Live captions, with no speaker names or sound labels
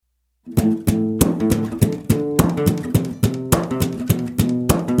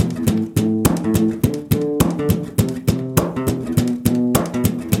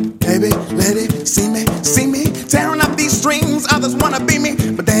Baby, let it see me, tearing up these strings. Others wanna be me,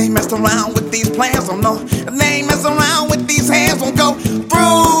 but they ain't messed around with these plans. Oh no, they ain't messed around with these hands. Won't go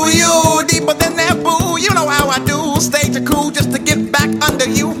through you, deeper than that, boo. You know how I do. Stage a coup just to get back under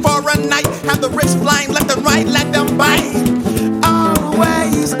you for a night. Have the wrists flying left and right, let them bite.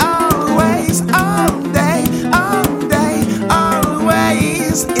 Always, always, all day,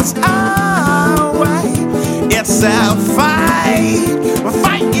 always. It's our way. It's a fight. We're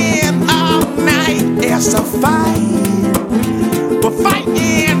fighting all night. It's a fight. We're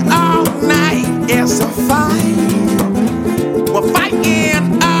fighting all night. It's a fight. We're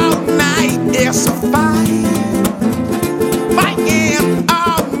fighting all night. It's a fight. Fighting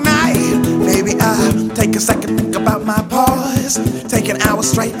all night. Maybe I'll take a second, think about my pause. Take an hour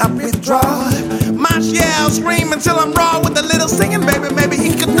straight, I withdraw. MOSH yells, scream until I'm raw with a little singing, baby. Maybe he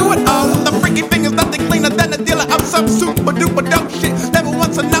could do it all. With the freaky fingers, nothing cleaner than a dealer of some super duper dope shit. Never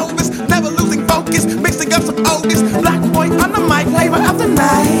once a novice, never losing focus, mixing up some oldies. Black boy on the mic, flavor of the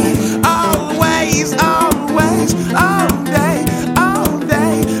night. Always, always, all day,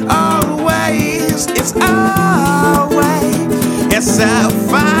 always. It's our way. It's a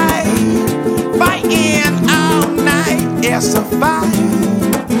fight, fighting all night. It's a fight,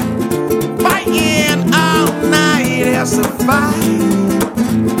 fighting all night. It's a fight,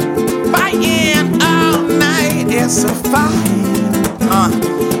 fighting all night. It's a fight,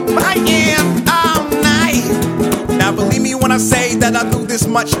 fighting all night. Now believe me when I say that I do this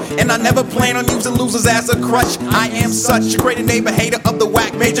much, and I never plan on using losers as a crutch. I am such a great neighbor, hater of the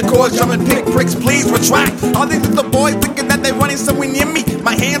whack. Major chords, drumming pick pricks, please retract. All these little boys thinking that they running somewhere near me.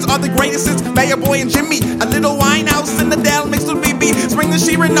 My hands are the greatest since Mayor Boy and Jimmy. A little wine house in the Dell mixed with BB. Spring the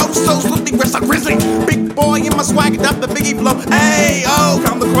Sheeran, no so Sloopy, West Side Grizzly. Big boy in my swag, up the Biggie flow. Hey, oh,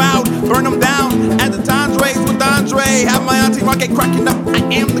 calm the crowd, burn them down. At the Tandres with Andre, have my auntie rocket cracking up. I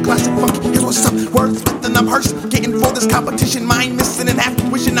am the classic funk. Here's what's up, words with and I'm hearse. Getting for this competition, mind missing and half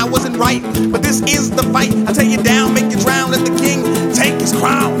wishing I wasn't right. But this is the fight. I tear you down, make you drown. Let the king take his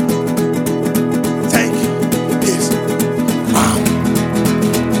crown. Take his crown.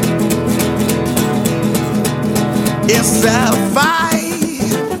 It's a fight.